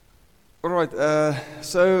All right,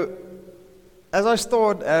 so as I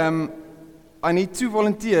start, I need 2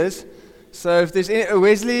 volunteers. So if there's any,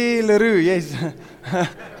 Wesley LaRue, yes.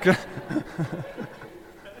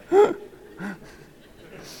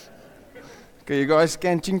 Okay, you guys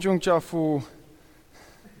can ching chong cha for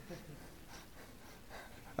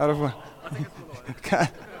out of one. Okay.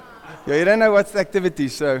 Yeah, you don't know what's the activity,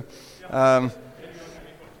 so all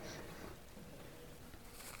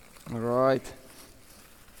right.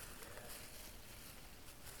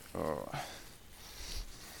 Oh.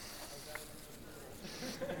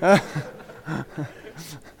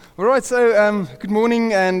 All right, so good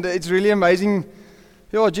morning, and it's really amazing,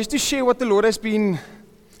 just to share what the Lord has been.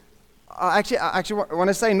 I actually want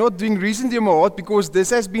to say not doing recently in my heart, because this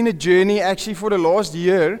has been a journey actually for the last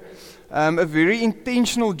year, a very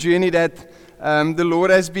intentional journey that the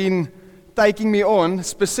Lord has been taking me on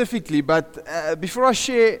specifically. But before I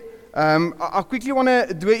share, I quickly want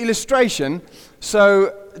to do an illustration.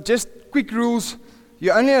 So just quick rules: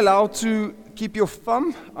 you're only allowed to keep your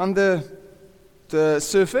thumb on the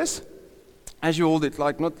surface as you hold it,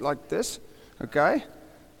 like not like this, okay?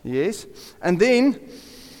 Yes, and then.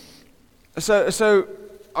 So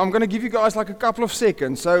I'm going to give you guys like a couple of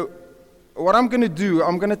seconds. So what I'm going to do,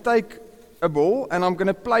 I'm going to take a ball and I'm going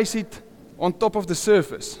to place it on top of the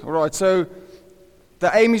surface. All right, so the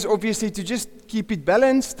aim is obviously to just keep it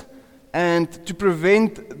balanced and to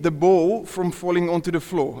prevent the ball from falling onto the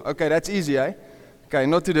floor. Okay, that's easy, eh? Okay,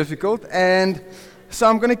 not too difficult. And so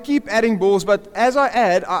I'm going to keep adding balls, but as I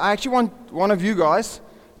add, I actually want one of you guys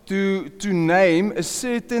to name a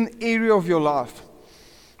certain area of your life,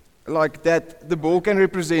 like that the ball can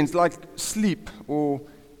represent, like sleep or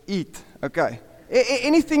eat. Okay,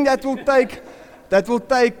 anything that will take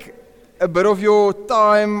a bit of your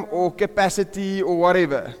time or capacity or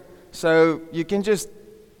whatever. So you can just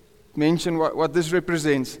mention what this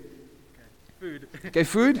represents. Food. Okay,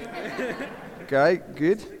 food. Okay,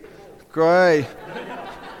 good. Okay.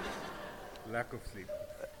 Lack of sleep.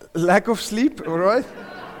 Lack of sleep. All right.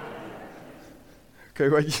 Okay,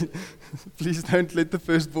 wait. Please don't let the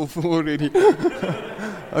first ball fall already.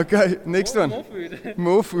 Okay, next one. More food.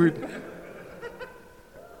 More food.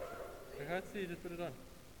 I can't see, just put it on.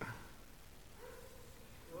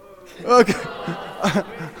 Okay.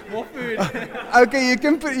 More food. Okay, you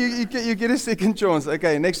can put, you get a second chance.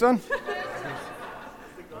 Okay, next one.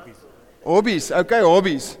 Hobbies. Okay,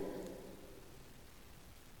 hobbies.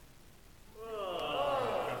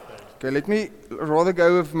 Okay, let me rather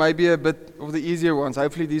go with maybe a bit of the easier ones.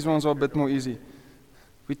 Hopefully these ones are a bit more easy.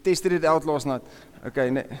 We tested it out last night. Okay,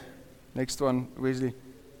 next one, Wesley.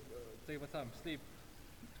 Take my time. Sleep.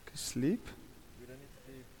 Okay, sleep. We don't need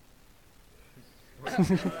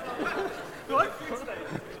sleep.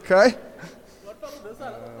 Okay.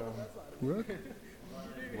 Work.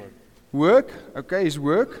 Work. Okay, is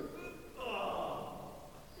work.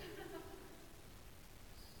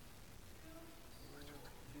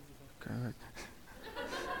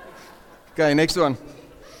 Okay, next one.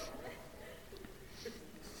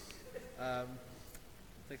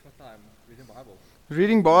 Takes my time. Reading Bible.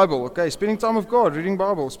 Reading Bible. Okay, spending time with God. Reading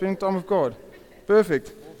Bible. Spending time with God.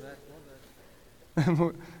 Perfect. All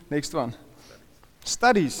that. Next one.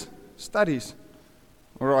 Studies. Studies.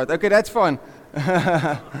 All right. Okay, that's fine.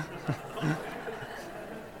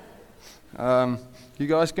 You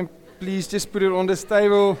guys can please just put it on this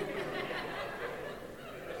table.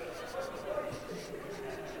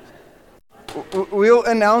 We'll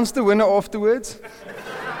announce the winner afterwards.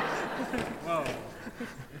 Wow.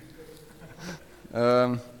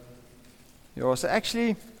 So I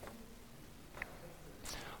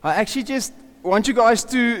actually just want you guys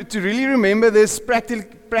to really remember this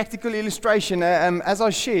practical illustration as I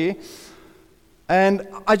share. And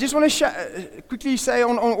I just want to quickly say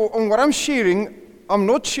on what I'm sharing, I'm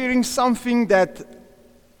not sharing something that,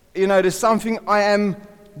 there's something I am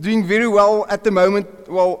doing very well at the moment,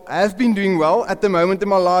 have been doing well at the moment in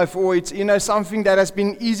my life, or it's, something that has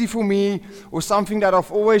been easy for me, or something that I've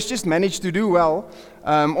always just managed to do well.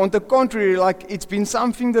 On the contrary, like, it's been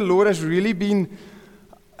something the Lord has really been,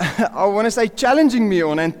 I want to say, challenging me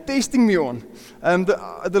on and testing me on.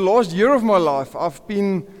 The last year of my life, I've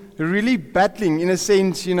been really battling, in a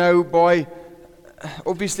sense, by,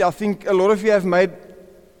 obviously, I think a lot of you have made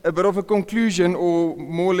a bit of a conclusion, or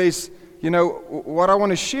more or less, what I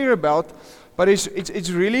want to share about, but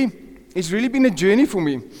it's really been a journey for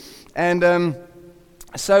me. And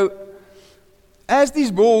so as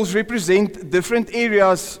these balls represent different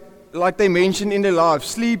areas, like they mentioned in their life: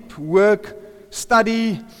 sleep, work,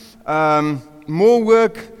 study, more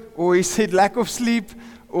work, or he said lack of sleep,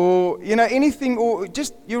 or anything, or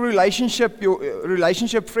just your relationship,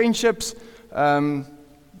 friendships,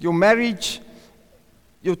 your marriage,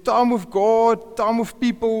 your time with God, time with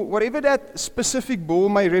people, whatever that specific ball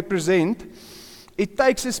may represent, it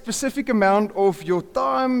takes a specific amount of your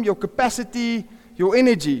time, your capacity, your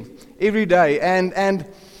energy every day. And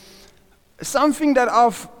something that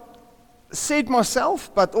I've said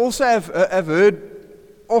myself, but also have heard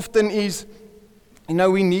often is,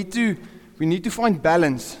 we need to find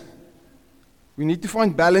balance. We need to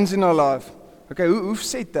find balance in our life. Okay, who've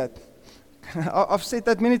said that? I've said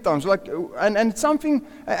that many times. And it's something,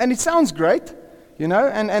 and it sounds great,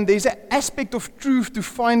 and there's an aspect of truth to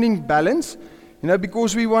finding balance,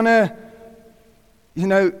 because we want to,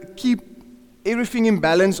 keep everything in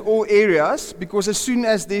balance, all areas, because as soon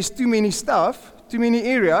as there's too many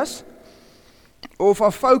areas, or if I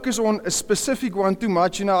focus on a specific one too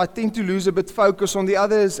much, I tend to lose a bit focus on the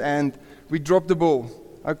others, and we drop the ball.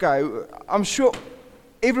 Okay, I'm sure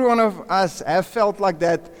every one of us have felt like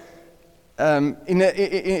that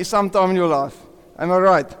in some time in your life. Am I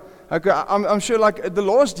right? Okay, I'm sure like the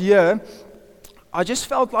last year, I just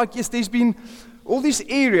felt like, yes, there's been all these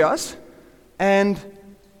areas, and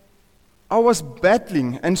I was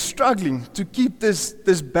battling and struggling to keep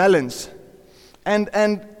this balance. And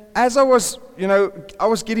as I was, I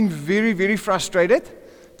was getting very, very frustrated.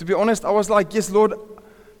 To be honest, I was like, yes, Lord,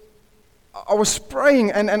 I was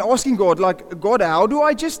praying and asking God, like, God, how do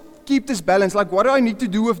I just keep this balance? Like, what do I need to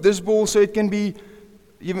do with this ball so it can be,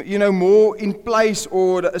 more in place?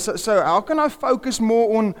 Or so how can I focus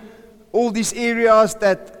more on all these areas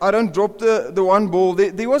that I don't drop the one ball?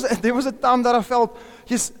 There was a time that I felt,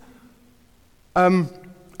 yes,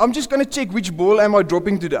 I'm just going to check which ball am I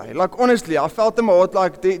dropping today. Like, honestly, I felt in my heart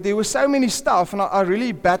like there was so many stuff, and I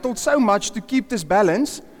really battled so much to keep this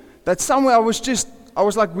balance that somewhere I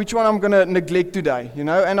was like, which one I'm going to neglect today, and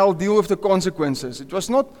I'll deal with the consequences. It was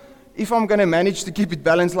not if I'm going to manage to keep it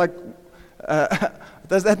balanced, like,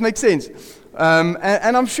 does that make sense?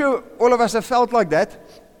 And I'm sure all of us have felt like that.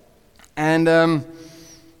 And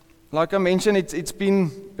like I mentioned, it's been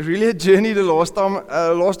really a journey the last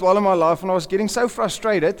while in my life, and I was getting so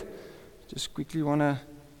frustrated. Just quickly want to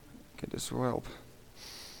get this will help.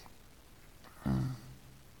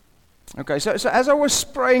 Okay, so as I was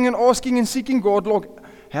praying and asking and seeking God, Lord,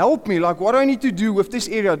 help me. Like, what do I need to do with this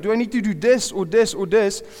area? Do I need to do this or this or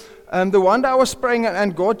this? The one day I was praying,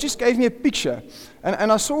 and God just gave me a picture,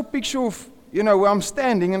 and I saw a picture of where I'm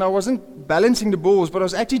standing, and I wasn't balancing the balls, but I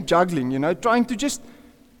was actually juggling, trying to just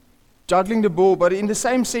juggling the ball, but in the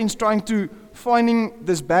same sense, trying to finding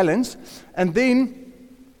this balance. And then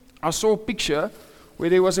I saw a picture where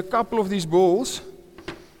there was a couple of these balls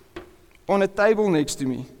on a table next to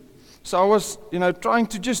me. So I was, trying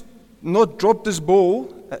to just not drop this ball,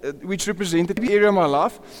 which represented the area of my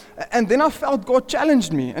life. And then I felt God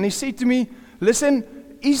challenged me, and He said to me, listen,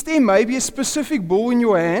 is there maybe a specific ball in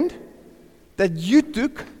your hand that you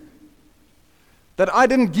took that I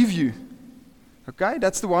didn't give you? Okay,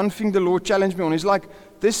 that's the one thing the Lord challenged me on. He's like,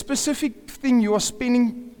 this specific thing you are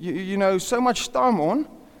spending, so much time on,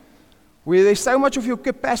 where there's so much of your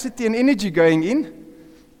capacity and energy going in,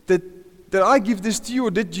 that I give this to you,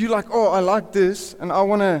 or did you like, oh, I like this, and I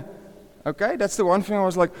want to, okay, that's the one thing I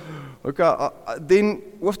was like, okay, then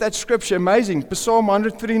with that scripture, amazing, Psalm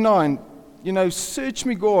 139, search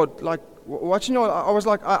me, God, like, watching all, I was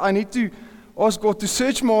like, I need to ask God to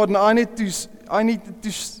search my heart, and I need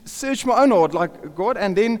to search my own heart, like, God.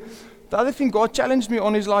 And then the other thing God challenged me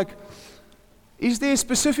on is like, is there a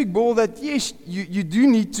specific ball that, yes, you do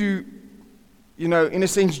need to, in a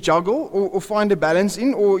sense, juggle or find a balance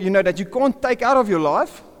in, or, that you can't take out of your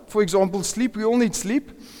life? For example, sleep, we all need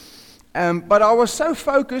sleep. But I was so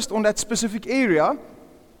focused on that specific area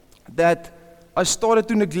that I started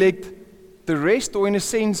to neglect the rest, or in a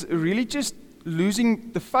sense, really just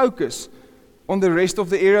losing the focus on the rest of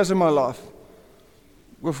the areas of my life,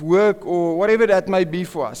 with work or whatever that may be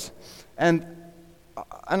for us. And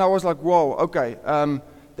I was like, wow, okay.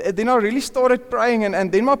 Then I really started praying,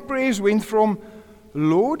 and then my prayers went from,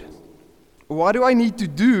 Lord, what do I need to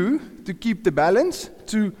do to keep the balance,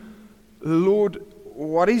 to, Lord,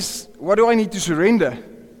 what do I need to surrender?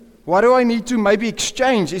 What do I need to maybe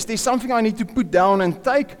exchange? Is there something I need to put down and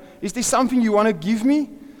take? Is there something you want to give me?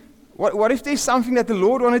 What if there's something that the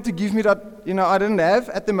Lord wanted to give me that, I didn't have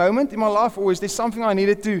at the moment in my life? Or is there something I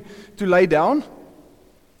needed to lay down?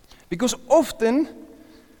 Because often,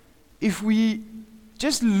 if we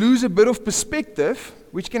just lose a bit of perspective,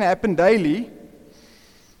 which can happen daily,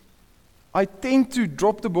 I tend to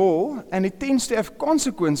drop the ball, and it tends to have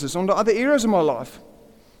consequences on the other areas of my life.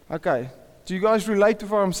 Okay, do you guys relate to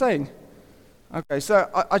what I'm saying? Okay, so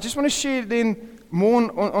I just want to share then more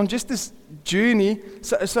on just this journey.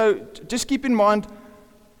 So just keep in mind,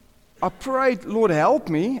 I prayed, Lord, help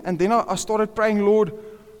me, and then I started praying, Lord,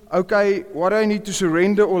 okay, what do I need to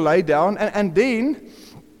surrender or lay down? And then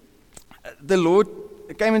the Lord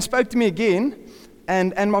came and spoke to me again,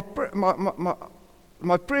 and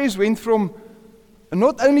my prayers went from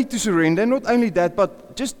not only to surrender, not only that,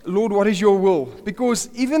 but just, Lord, what is your will? Because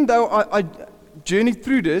even though I journeyed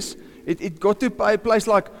through this, it got to a place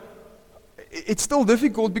like, it's still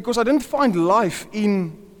difficult because I didn't find life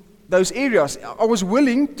in those areas. I was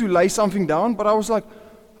willing to lay something down, but I was like,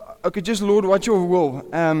 okay, just Lord, what's your will?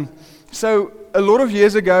 So a lot of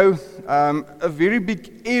years ago, a very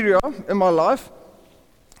big area in my life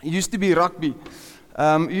used to be rugby.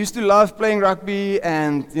 I used to love playing rugby,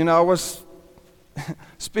 and I was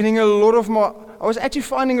spending I was actually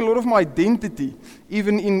finding a lot of my identity,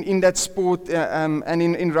 even in that sport and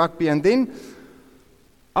in rugby. And then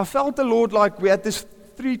I felt the Lord, like we had these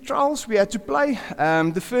 3 trials we had to play.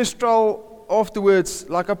 The first trial afterwards,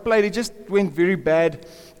 like I played, it just went very bad.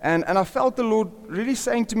 And I felt the Lord really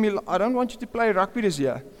saying to me, I don't want you to play rugby this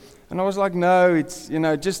year. And I was like, no, it's,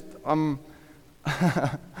 just, I'm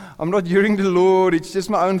not hearing the Lord, it's just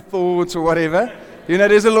my own thoughts or whatever.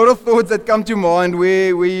 There's a lot of thoughts that come to mind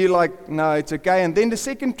where you're like, no, it's okay. And then the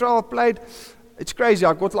second trial I played, it's crazy.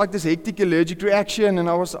 I got like this hectic allergic reaction, and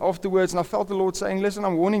I was afterwards, and I felt the Lord saying, listen,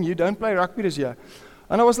 I'm warning you, don't play rugby this year.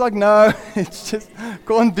 And I was like, no, it's just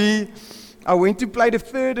can't be. I went to play the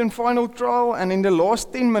third and final trial, and in the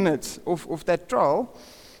last 10 minutes of that trial,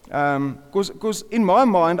 because in my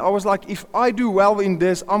mind, I was like, if I do well in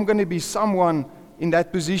this, I'm going to be someone in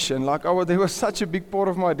that position. Like there was such a big part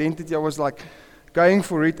of my identity. I was like going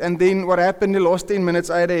for it. And then what happened in the last 10 minutes,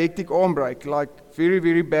 I had a hectic arm break, like very,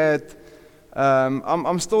 very bad.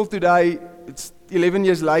 I'm still today, it's 11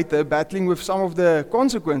 years later, battling with some of the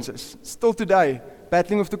consequences. Still today,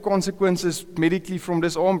 battling with the consequences medically from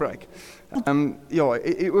this arm break.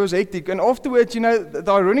 It was hectic. And afterwards, the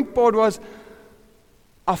ironic part was,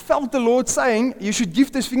 I felt the Lord saying, you should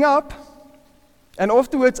give this thing up. And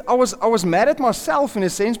afterwards, I was mad at myself in a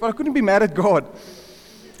sense, but I couldn't be mad at God.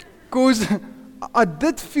 Because I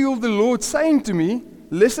did feel the Lord saying to me,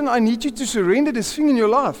 listen, I need you to surrender this thing in your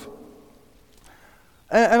life.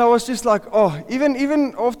 And I was just like,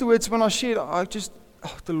 even afterwards when I shared,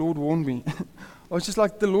 the Lord warned me. I was just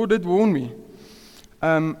like, the Lord did warn me.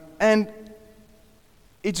 And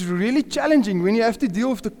it's really challenging when you have to deal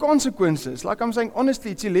with the consequences. Like I'm saying,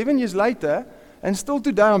 honestly, it's 11 years later, and still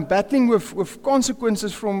today I'm battling with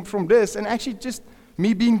consequences from this, and actually just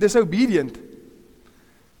me being disobedient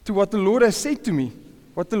to what the Lord has said to me,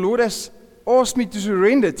 what the Lord has asked me to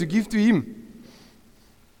surrender, to give to Him.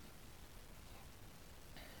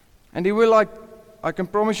 And there were like, I can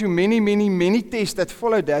promise you, many, many, many tests that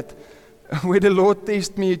followed that, where the Lord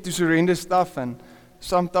tested me to surrender stuff, and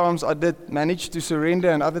sometimes I did manage to surrender,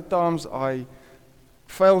 and other times I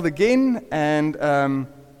failed again. And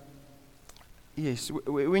yes,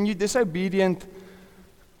 when you're disobedient,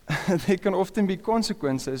 there can often be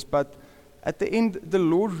consequences, but at the end, the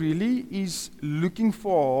Lord really is looking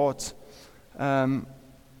for our hearts.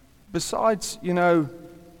 Besides,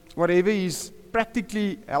 whatever He's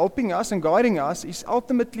practically helping us and guiding us, is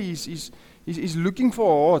ultimately is looking for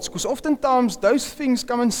our hearts. Because oftentimes, those things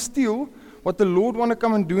come and steal what the Lord wants to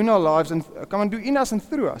come and do in our lives, and come and do in us and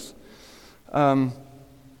through us.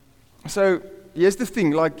 So here's the thing,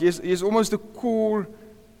 like here's almost the core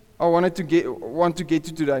I want to get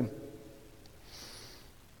to today.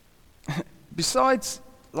 Besides,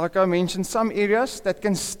 like I mentioned, some areas that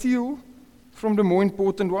can steal from the more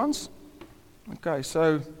important ones. Okay,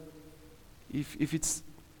 so if it's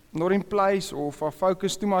not in place, or if I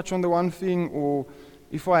focus too much on the one thing, or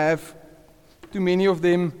if I have too many of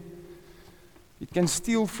them, it can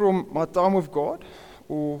steal from my time with God,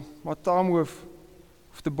 or my time with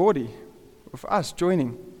the body, of us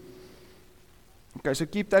joining. Okay, so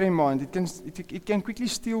keep that in mind. It can quickly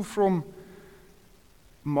steal from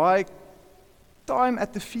my time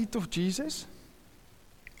at the feet of Jesus,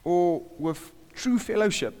 or with true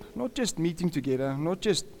fellowship, not just meeting together, not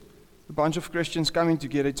just a bunch of Christians coming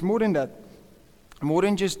together. It's more than that. More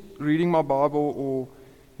than just reading my Bible, or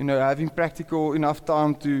having practical enough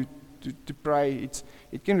time to pray.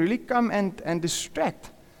 It can really come and distract,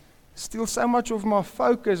 steal so much of my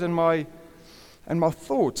focus and my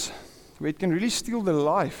thoughts, where it can really steal the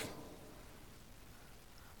life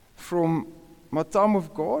from my time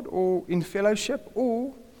with God, or in fellowship,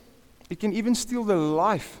 or it can even steal the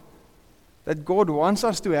life that God wants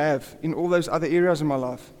us to have in all those other areas of my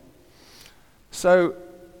life. So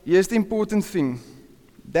here's the important thing.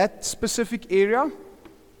 that specific area,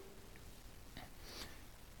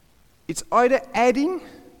 it's either adding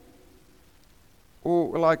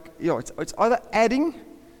or it's either adding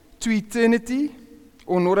to eternity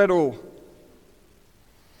or not at all.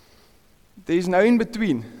 There is no in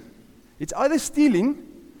between. It's either stealing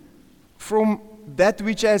from that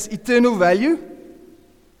which has eternal value,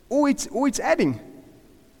 or it's adding.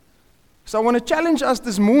 So I want to challenge us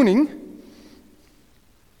this morning.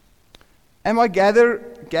 Am I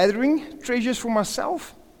gathering treasures for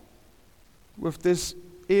myself with this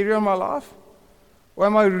area in my life? Or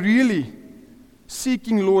am I really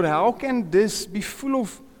seeking, Lord, how can this be full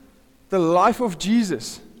of the life of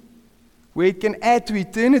Jesus, where it can add to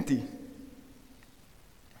eternity?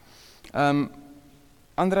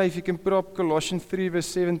 Andre, if you can put up Colossians 3 verse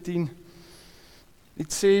 17,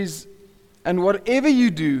 it says, "And whatever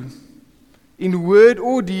you do, in word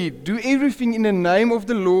or deed, do everything in the name of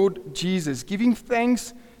the Lord Jesus, giving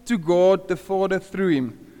thanks to God the Father through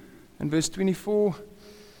Him." And verse 24,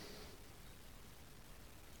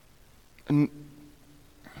 and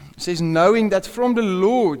it says, "Knowing that from the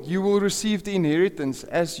Lord you will receive the inheritance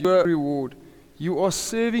as your reward. You are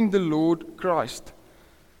serving the Lord Christ.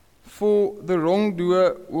 For the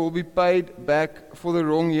wrongdoer will be paid back for the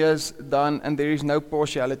wrong he has done, and there is no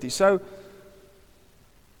partiality." So,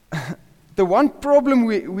 the one problem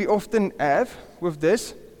we often have with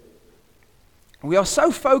this, we are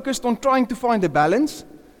so focused on trying to find a balance.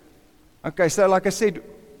 Okay, so like I said,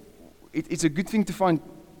 it's a good thing to find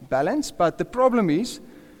balance, but the problem is,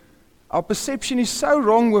 our perception is so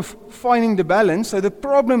wrong with finding the balance. So the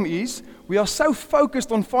problem is, we are so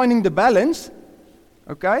focused on finding the balance,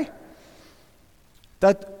 okay,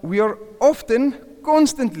 that we are often,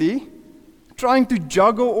 constantly, trying to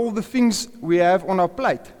juggle all the things we have on our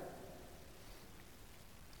plate.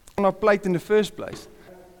 On our plate in the first place.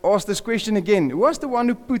 Ask this question again. Who was the one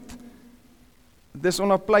who put this on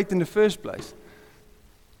our plate in the first place?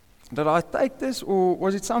 Did I take this, or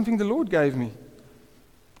was it something the Lord gave me?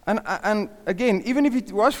 And again, even if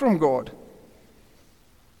it was from God,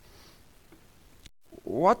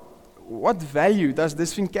 what value does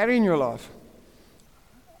this thing carry in your life?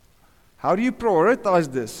 How do you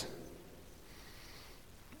prioritize this?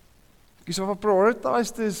 Because if I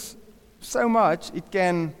prioritize this so much, it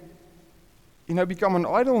can, become an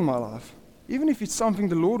idol in my life. Even if it's something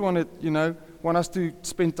the Lord want us to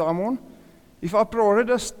spend time on. If I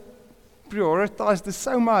prioritize this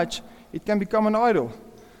so much, it can become an idol.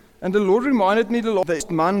 And the Lord reminded me this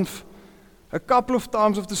month a couple of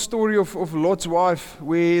times of the story of Lot's wife,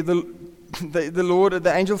 where the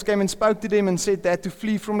angels came and spoke to them and said they had to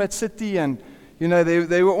flee from that city, and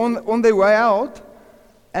they were on their way out,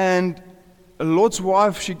 and Lot's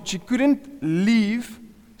wife, she couldn't leave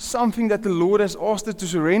something that the Lord has asked her to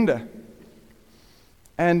surrender.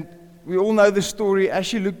 And we all know the story. As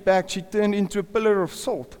she looked back, she turned into a pillar of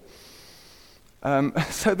salt.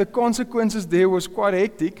 So the consequences there was quite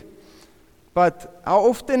hectic. But how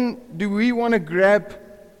often do we want to grab,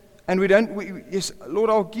 and yes, Lord,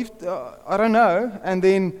 I'll give, I don't know, and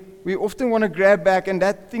then we often want to grab back, and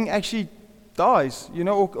that thing actually dies,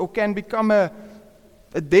 or can become a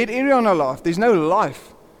dead area in our life. There's no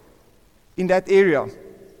life in that area,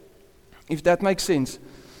 if that makes sense.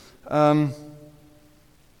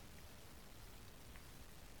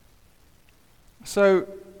 So,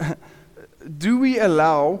 do we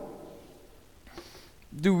allow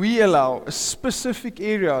a specific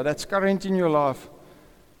area that's current in your life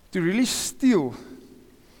to really steal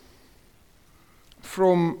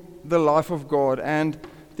from the life of God? And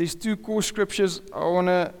there's two core scriptures I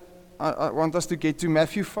want us to get to.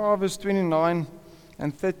 Matthew 5 verse 29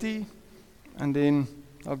 and 30, and then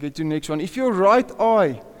I'll get to the next one. "If your right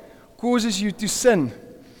eye causes you to sin,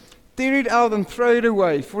 tear it out and throw it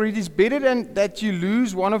away, for it is better that you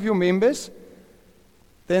lose one of your members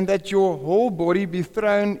than that your whole body be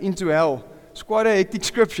thrown into hell." It's quite a hectic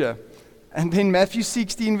scripture. And then Matthew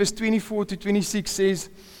 16 verse 24 to 26 says,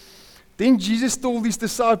 "Then Jesus told his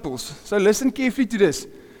disciples," so listen carefully to this,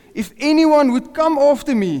 "If anyone would come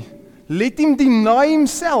after me, let him deny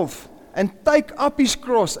himself and take up his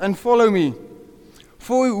cross and follow me.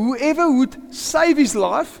 For whoever would save his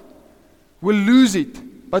life will lose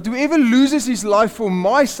it, but whoever loses his life for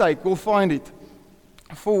my sake will find it.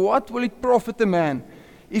 For what will it profit a man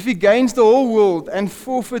if he gains the whole world and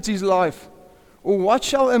forfeits his life? Or what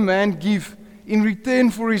shall a man give in return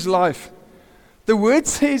for his life?" The word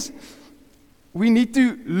says we need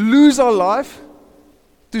to lose our life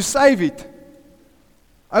to save it.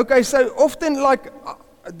 Okay, so often,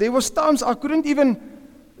 there was times I couldn't even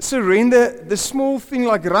surrender the small thing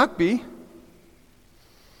like rugby,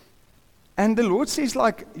 And the Lord says,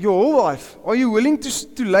 like, your whole life, are you willing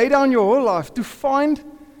to lay down your whole life to find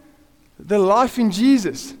the life in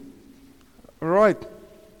Jesus? All right.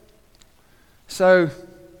 So,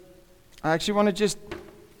 I actually want to just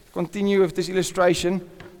continue with this illustration.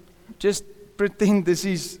 Just pretend this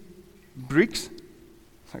is bricks.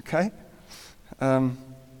 Okay?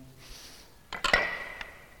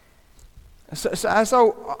 So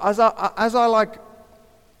as I like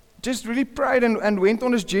just really prayed and went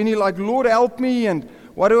on this journey, like, Lord, help me, and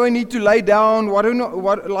what do I need to lay down? What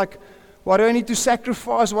do I need to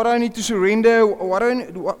sacrifice? What do I need to surrender? What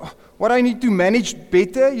do I need to manage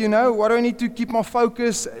better? You know, what do I need to keep my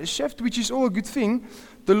focus shift? Which is all a good thing.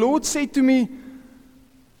 The Lord said to me,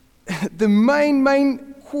 the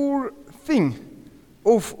main core thing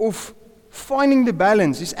of finding the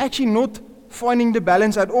balance is actually not finding the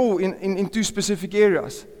balance at all in two specific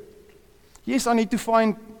areas. Yes, I need to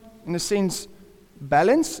find, in a sense,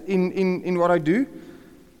 balance in what I do,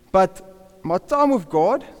 but my time with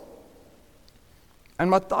God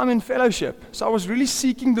and my time in fellowship. So I was really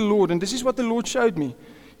seeking the Lord, and this is what the Lord showed me.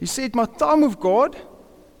 He said, my time with God,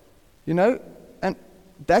 you know, and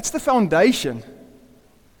that's the foundation.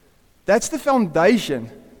 That's the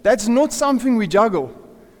foundation. That's not something we juggle.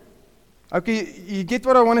 Okay, you get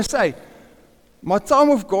what I want to say? My time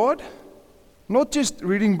with God, not just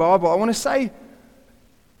reading Bible, I want to say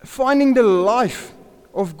finding the life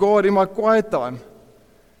of God in my quiet time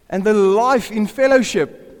and the life in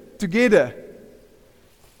fellowship together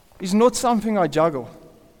is not something I juggle.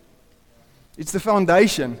 It's the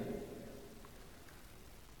foundation.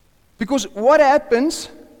 Because what happens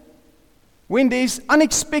when there's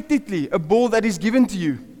unexpectedly a ball that is given to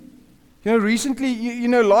you? You know, recently, you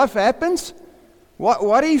know, life happens.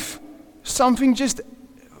 What if something just,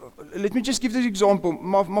 let me just give this example.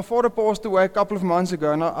 My father passed away a couple of months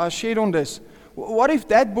ago, and I shared on this. What if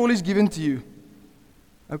that ball is given to you?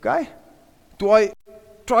 Okay? Do I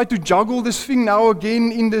try to juggle this thing now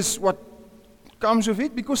again in this, what comes with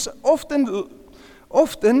it? Because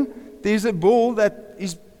often there's a ball that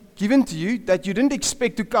is given to you that you didn't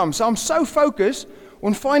expect to come. So I'm so focused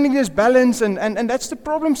on finding this balance, and that's the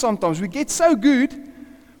problem sometimes. We can get so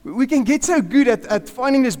good at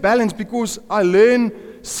finding this balance because I learn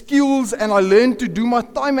skills and I learn to do my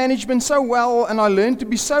time management so well, and I learn to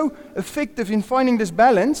be so effective in finding this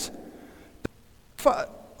balance.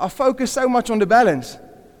 I focus so much on the balance,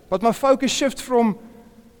 but my focus shifts from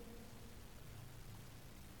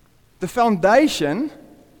the foundation,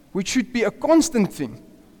 which should be a constant thing.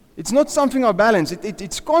 It's not something I balance,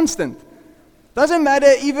 it's constant. Doesn't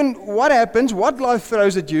matter even what happens, what life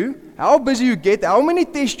throws at you, how busy you get, how many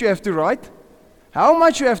tests you have to write, how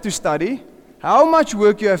much you have to study, how much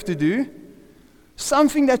work you have to do.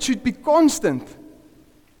 Something that should be constant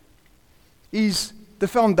is the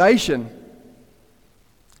foundation,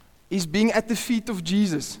 is being at the feet of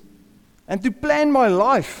Jesus. And to plan my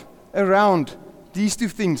life around these two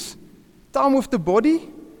things. Time with the body,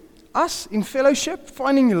 us in fellowship,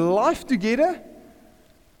 finding life together,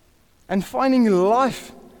 and finding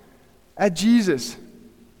life at Jesus.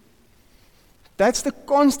 That's the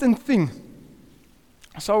constant thing.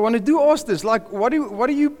 So I want to ask this, like, what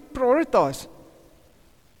do you prioritize?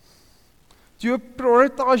 Do you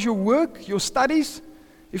prioritize your work, your studies?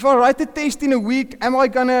 If I write a test in a week, am I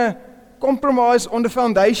going to compromise on the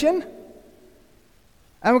foundation?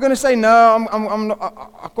 Am I going to say, no,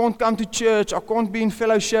 I can't come to church, I can't be in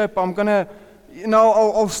fellowship, I'm going to,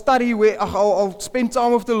 I'll study, I'll spend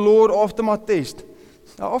time with the Lord after my test.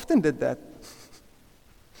 I often did that.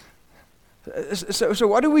 So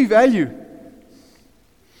what do we value?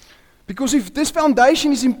 Because if this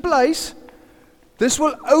foundation is in place, this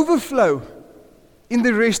will overflow in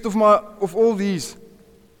the rest of all these.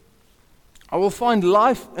 I will find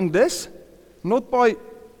life in this, not by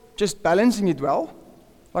just balancing it well.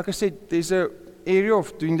 Like I said, there's an area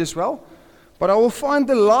of doing this well. But I will find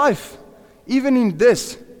the life even in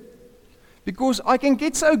this. Because I can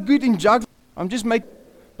get so good in juggling.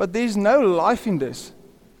 But there's no life in this.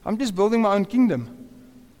 I'm just building my own kingdom.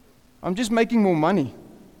 I'm just making more money.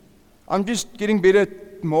 I'm just getting better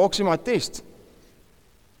marks in my test.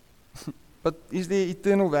 But is there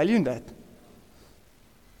eternal value in that?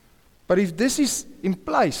 But if this is in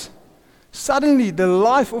place, suddenly the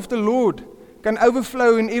life of the Lord can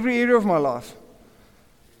overflow in every area of my life.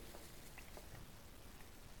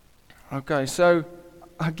 Okay, so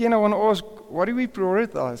again I want to ask, what do we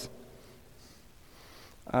prioritize?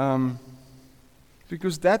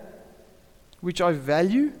 Because that which I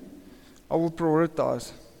value, I will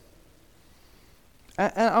prioritize.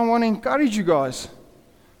 And I want to encourage you guys.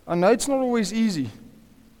 I know it's not always easy.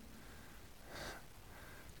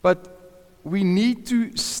 But we need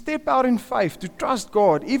to step out in faith, to trust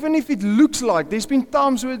God, even if it looks like, there's been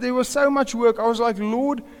times where there was so much work, I was like,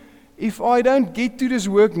 Lord, if I don't get to this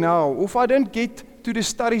work now, or if I don't get to the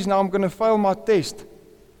studies now, I'm going to fail my test.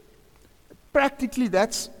 Practically,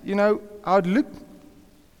 that's, how it looked.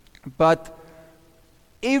 But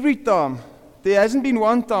every time, there hasn't been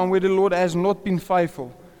one time where the Lord has not been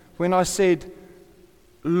faithful. When I said,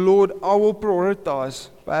 Lord, I will prioritize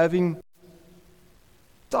by having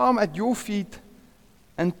time at your feet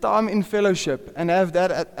and time in fellowship and have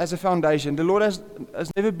that as a foundation. The Lord has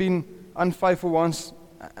never been unfaithful once,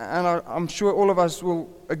 and I'm sure all of us will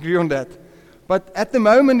agree on that. But at the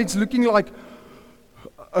moment, it's looking like,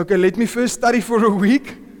 okay, let me first study for a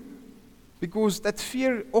week, because that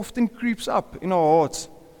fear often creeps up in our hearts,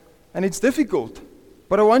 and it's difficult.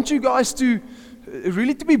 But I want you guys to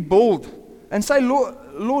really to be bold and say,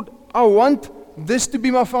 Lord, I want this to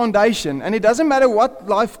be my foundation, and it doesn't matter what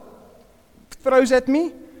life throws at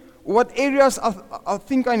me, what areas I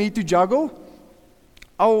think I need to juggle,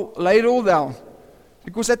 I'll lay it all down.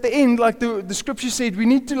 Because at the end, like the scripture said, we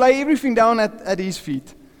need to lay everything down at His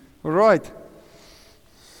feet. All right.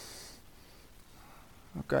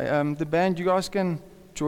 Okay, the band, you guys can